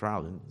conflicts or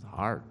trials, and it's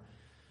hard.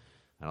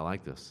 And I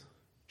like this.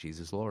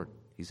 Jesus, Lord.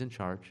 He's in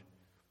charge.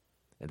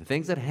 And the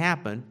things that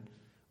happen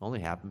only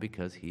happen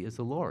because he is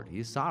the Lord. He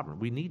is sovereign.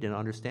 We need to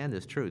understand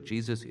this truth.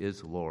 Jesus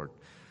is Lord.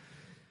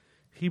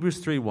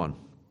 Hebrews 3:1.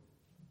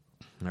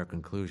 In our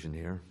conclusion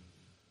here,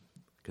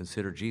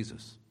 consider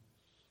Jesus.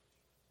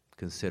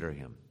 Consider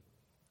him.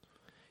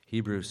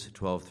 Hebrews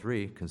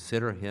 12:3,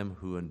 consider him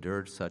who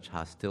endured such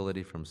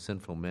hostility from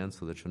sinful men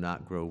so that you'll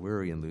not grow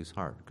weary and lose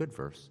heart. Good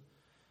verse.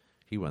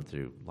 He went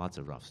through lots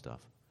of rough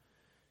stuff.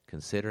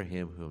 Consider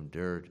him who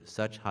endured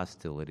such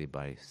hostility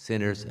by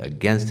sinners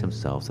against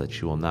himself so that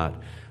you will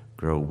not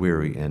grow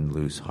weary and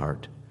lose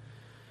heart.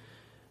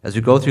 As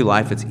we go through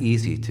life, it's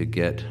easy to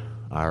get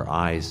our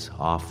eyes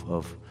off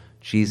of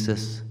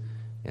Jesus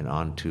and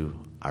onto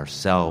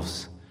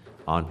ourselves,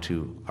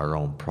 onto our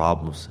own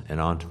problems, and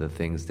onto the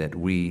things that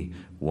we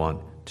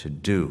want to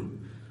do.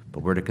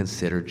 But we're to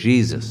consider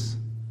Jesus.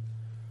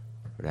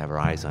 We're to have our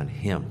eyes on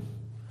him.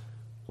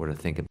 We're to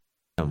think about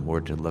him. We're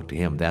to look to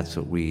him. That's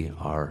what we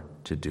are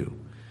to do.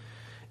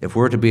 If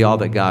we're to be all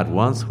that God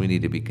wants, we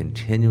need to be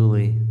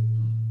continually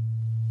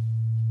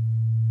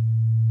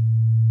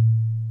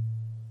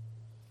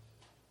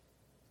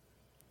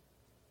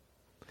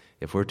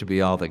we're to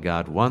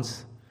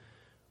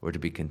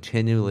be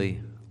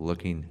continually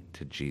looking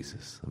to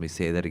Jesus. Let me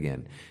say that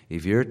again.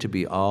 If you're to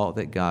be all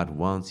that God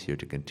wants, you're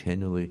to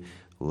continually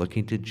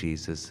looking to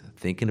Jesus,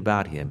 thinking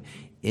about him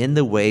in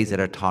the ways that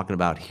are talking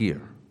about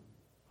here.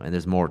 And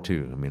there's more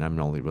too. I mean, I'm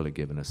only really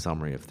giving a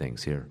summary of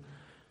things here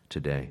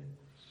today.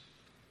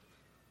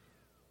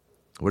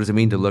 What does it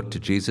mean to look to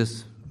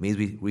Jesus? It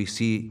means we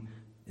see,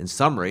 in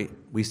summary,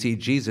 we see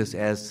Jesus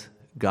as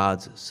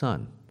God's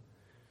Son.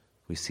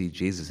 We see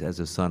Jesus as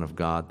the Son of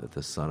God,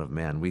 the Son of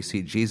Man. We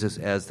see Jesus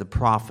as the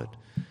prophet,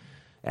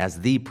 as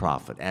the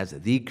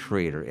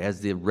creator,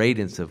 as the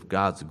radiance of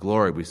God's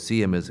glory. We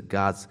see him as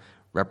God's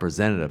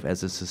representative,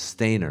 as a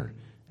sustainer,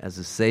 as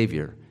a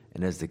savior,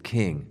 and as the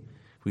king.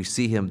 We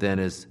see him then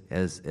as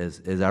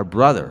our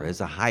brother,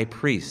 as a high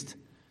priest,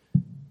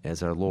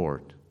 as our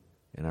Lord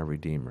and our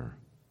Redeemer.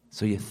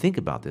 So you think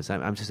about this.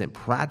 I'm just saying,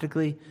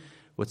 practically,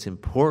 what's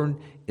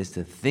important is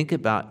to think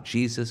about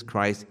Jesus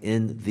Christ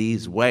in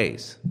these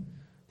ways.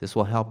 This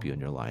will help you in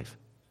your life.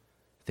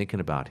 Thinking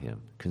about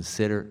him.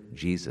 Consider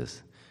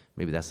Jesus.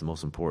 Maybe that's the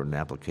most important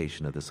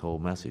application of this whole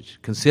message.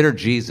 Consider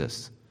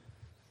Jesus.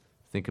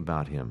 Think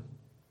about him.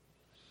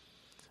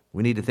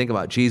 We need to think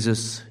about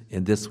Jesus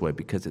in this way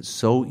because it's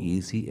so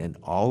easy, and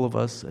all of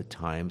us at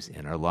times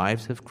in our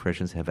lives as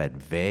Christians have had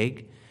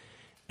vague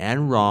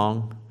and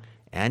wrong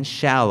and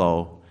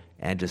shallow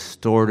and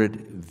distorted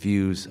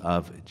views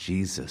of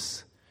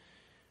Jesus.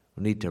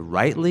 We need to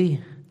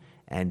rightly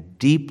and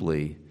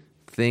deeply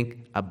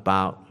think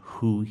about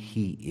who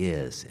he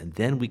is, and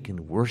then we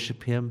can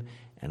worship him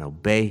and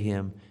obey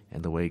him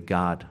in the way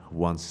God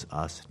wants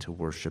us to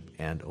worship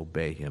and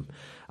obey him.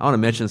 I want to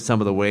mention some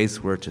of the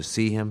ways we're to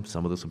see him.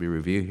 Some of this will be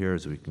reviewed here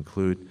as we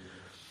conclude.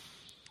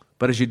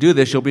 But as you do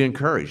this, you'll be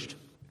encouraged.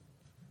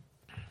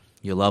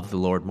 You'll love the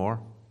Lord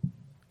more.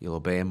 You'll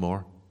obey him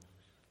more.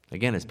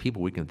 Again, as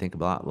people, we can think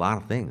about a lot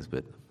of things,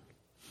 but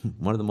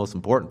one of the most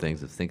important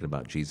things is thinking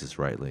about Jesus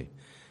rightly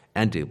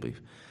and deeply.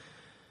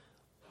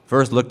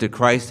 First, look to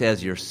Christ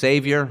as your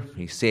Savior.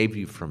 He saved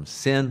you from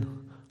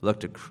sin. Look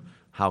to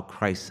how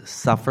Christ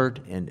suffered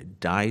and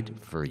died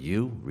for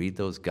you. Read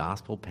those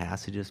gospel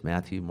passages,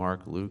 Matthew,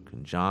 Mark, Luke,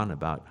 and John,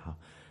 about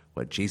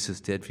what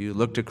Jesus did for you.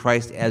 Look to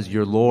Christ as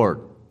your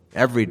Lord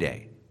every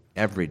day,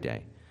 every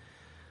day.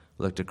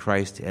 Look to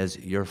Christ as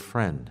your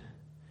friend.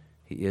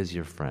 He is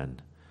your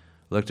friend.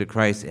 Look to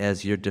Christ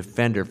as your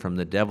defender from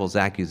the devil's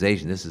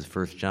accusation. This is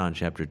 1 John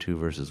chapter 2,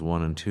 verses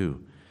 1 and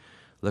 2.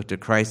 Look to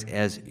Christ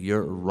as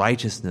your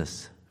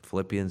righteousness.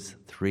 Philippians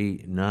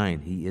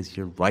 3:9. He is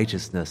your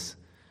righteousness.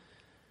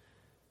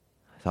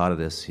 I thought of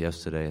this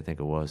yesterday, I think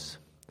it was.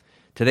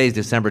 Today's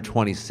December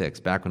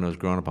 26th. Back when I was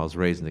growing up, I was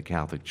raised in the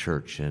Catholic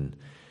Church, and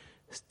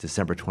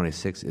December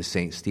 26th is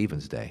St.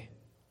 Stephen's Day.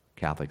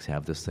 Catholics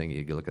have this thing.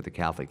 You look at the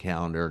Catholic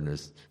calendar, and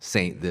there's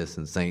Saint this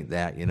and Saint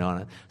that, you know.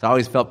 And so I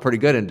always felt pretty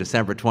good in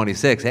December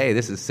 26th. Hey,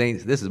 this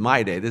is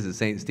my day. This is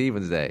St.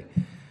 Stephen's Day.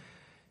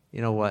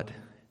 You know what?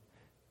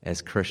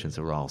 As Christians,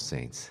 we're all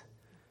saints,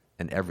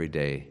 and every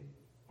day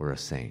we're a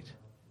saint.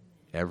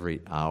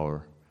 Every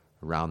hour,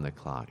 around the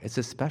clock. It's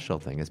a special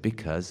thing. It's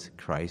because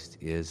Christ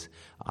is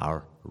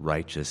our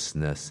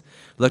righteousness.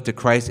 Look to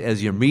Christ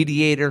as your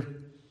mediator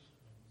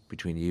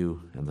between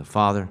you and the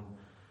Father.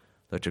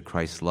 Look to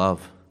Christ's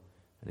love,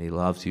 and he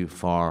loves you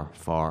far,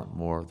 far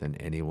more than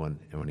anyone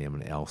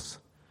else.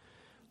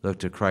 Look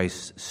to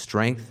Christ's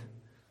strength,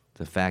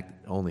 the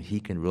fact only he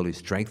can really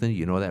strengthen you.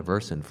 You know that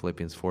verse in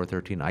Philippians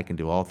 4:13, I can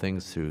do all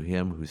things through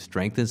him who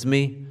strengthens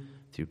me,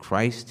 through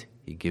Christ.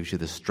 He gives you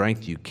the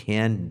strength. You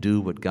can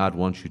do what God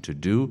wants you to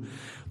do.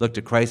 Look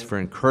to Christ for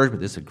encouragement.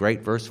 This is a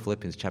great verse.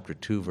 Philippians chapter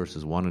 2,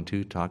 verses 1 and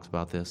 2 talks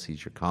about this.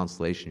 He's your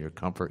consolation, your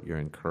comfort, your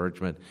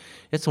encouragement.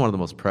 It's one of the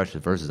most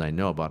precious verses I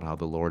know about how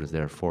the Lord is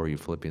there for you.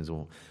 Philippians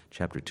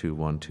chapter 2,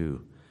 1,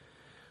 2.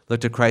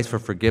 Look to Christ for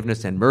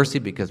forgiveness and mercy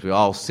because we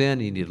all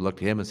sin. You need to look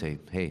to him and say,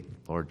 hey,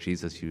 Lord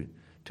Jesus, you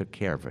took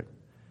care of it.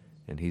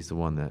 And he's the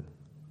one that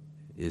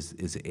is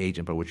the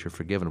agent by which you're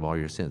forgiven of all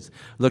your sins.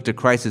 Look to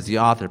Christ as the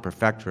author,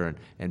 perfecter,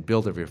 and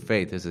builder of your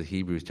faith. This is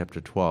Hebrews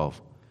chapter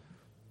 12.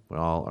 We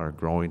all are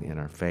growing in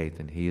our faith,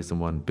 and he is the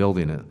one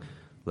building it.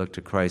 Look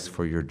to Christ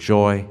for your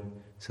joy. It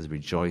says,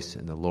 rejoice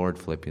in the Lord,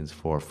 Philippians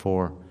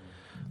 4:4.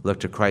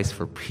 Look to Christ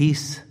for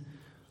peace.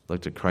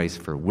 Look to Christ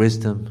for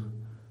wisdom.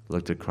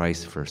 Look to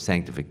Christ for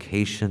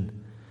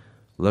sanctification.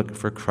 Look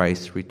for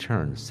Christ's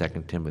return,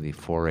 2 Timothy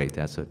 4:8.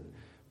 That's what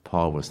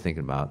Paul was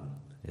thinking about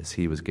as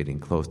he was getting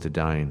close to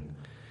dying.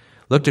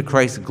 Look to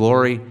Christ's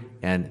glory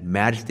and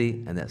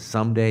majesty, and that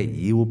someday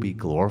you will be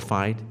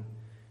glorified,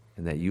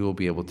 and that you will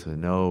be able to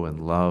know and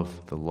love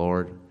the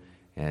Lord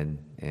and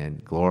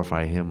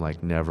glorify him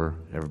like never,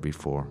 ever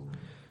before.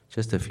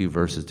 Just a few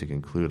verses to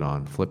conclude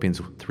on. Philippians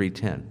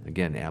 3:10.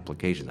 Again,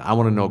 applications. I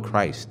want to know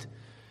Christ.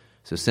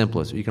 It's the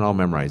simplest. You can all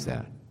memorize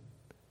that.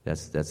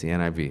 That's the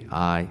NIV.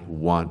 I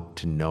want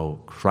to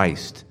know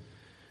Christ.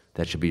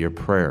 That should be your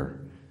prayer.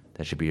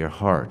 That should be your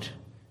heart.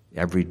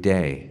 Every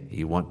day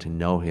you want to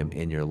know him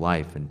in your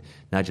life, and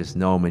not just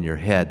know him in your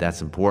head, that's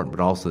important,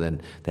 but also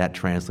then that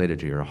translated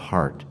to your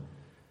heart.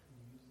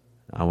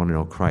 I want to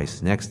know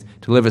Christ. Next,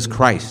 to live as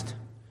Christ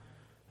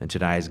and to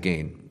die as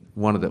gain.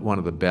 One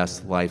of the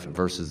best life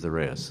verses there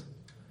is.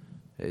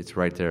 It's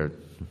right there.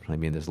 I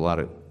mean, there's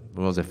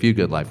a few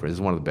good life verses. This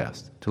is one of the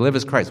best. To live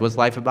as Christ. What's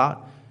life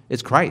about?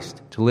 It's Christ.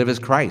 To live as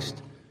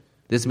Christ.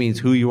 This means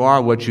who you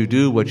are, what you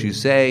do, what you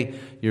say,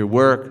 your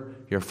work,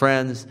 your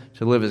friends.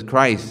 To live as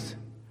Christ.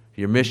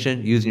 Your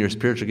mission, using your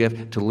spiritual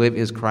gift, to live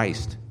is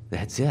Christ.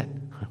 That's it.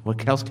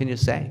 What else can you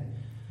say?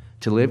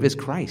 To live is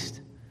Christ.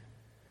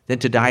 Then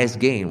to die is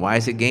gain. Why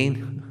is it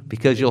gain?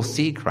 Because you'll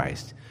see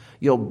Christ.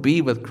 You'll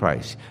be with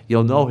Christ.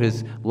 You'll know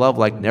his love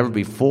like never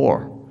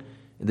before.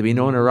 And there'll be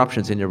no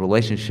interruptions in your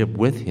relationship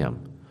with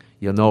him.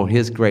 You'll know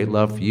his great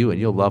love for you,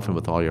 and you'll love him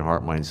with all your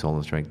heart, mind, soul,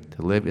 and strength.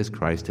 To live is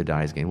Christ, to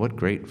die is gain. What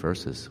great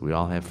verses. We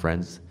all have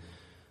friends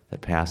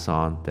that pass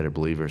on, that are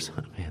believers.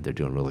 Man, they're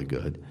doing really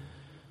good.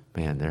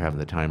 Man, they're having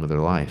the time of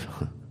their life.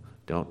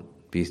 Don't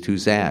be too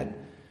sad.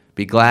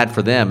 Be glad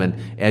for them. And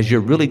as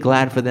you're really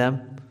glad for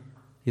them,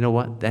 you know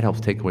what? That helps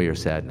take away your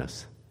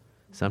sadness.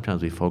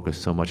 Sometimes we focus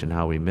so much on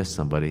how we miss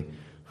somebody,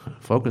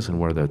 Focus on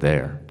where they're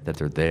there, that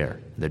they're there.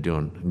 They're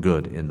doing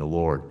good in the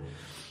Lord.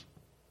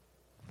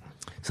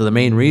 So the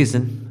main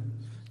reason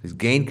is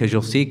gain because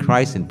you'll see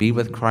Christ and be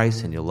with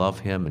Christ, and you'll love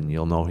him, and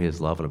you'll know his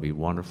love. It'll be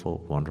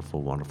wonderful,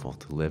 wonderful, wonderful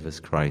to live as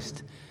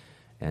Christ,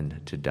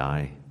 and to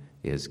die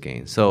is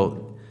gain.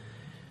 So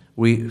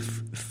we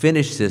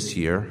finished this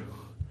year,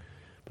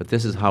 but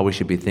this is how we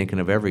should be thinking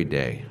of every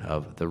day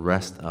of the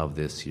rest of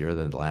this year,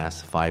 the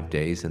last 5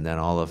 days, and then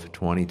all of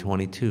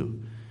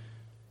 2022.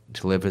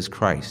 To live as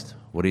Christ.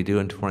 What do you do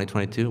in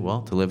 2022?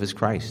 Well, to live as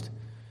Christ.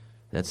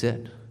 That's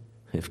it.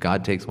 If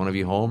God takes one of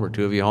you home or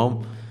two of you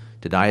home,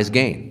 to die is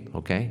gain,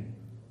 okay?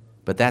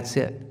 But that's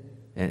it.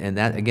 And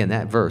that, again,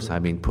 that verse, I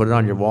mean, put it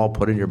on your wall,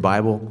 put it in your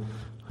Bible.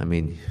 I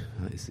mean,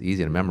 it's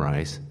easy to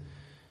memorize.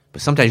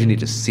 But sometimes you need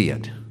to see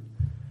it.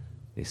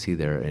 You see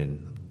there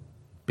in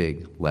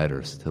big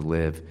letters, to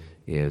live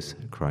is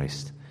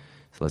Christ.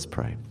 So let's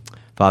pray.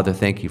 Father,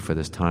 thank you for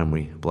this time.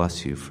 We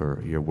bless you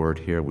for your word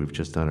here. We've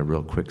just done a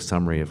real quick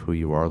summary of who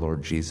you are,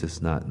 Lord Jesus,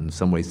 not in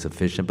some ways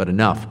sufficient, but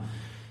enough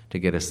to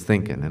get us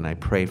thinking. And I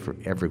pray for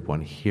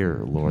everyone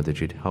here, Lord, that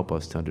you'd help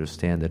us to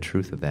understand the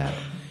truth of that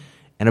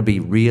and it'll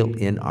be real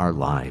in our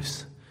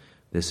lives.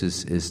 This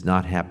is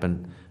not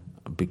happen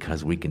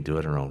because we can do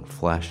it in our own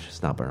flesh.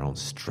 It's not by our own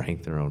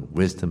strength, our own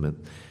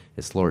wisdom.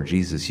 It's Lord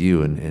Jesus,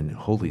 you and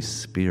Holy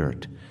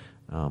Spirit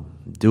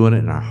doing it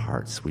in our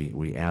hearts.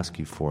 We ask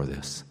you for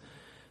this.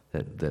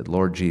 That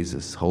Lord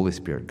Jesus, Holy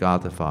Spirit,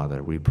 God the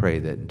Father, we pray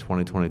that in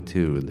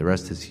 2022 and the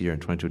rest of this year in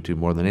 2022,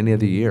 more than any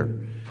other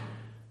year,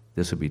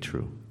 this would be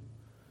true.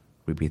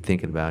 We'd be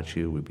thinking about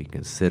you. We'd be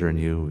considering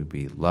you. We'd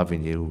be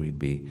loving you. We'd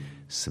be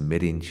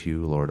submitting to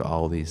you, Lord,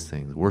 all these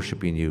things,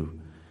 worshiping you.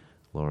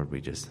 Lord,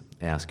 we just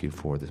ask you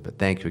for this. But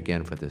thank you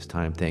again for this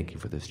time. Thank you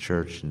for this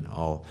church and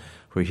all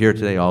who are here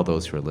today, all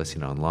those who are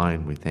listening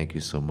online. We thank you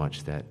so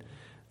much that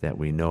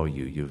we know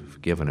you. You've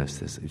given us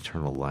this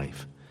eternal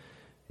life.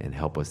 And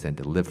help us then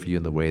to live for you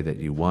in the way that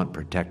you want.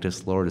 Protect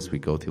us, Lord, as we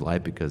go through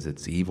life because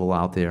it's evil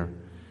out there.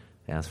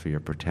 Ask for your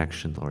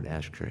protection, Lord.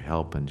 Ask for your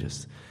help and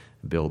just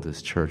build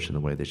this church in the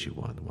way that you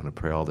want. I want to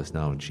pray all this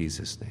now in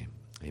Jesus' name.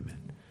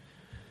 Amen.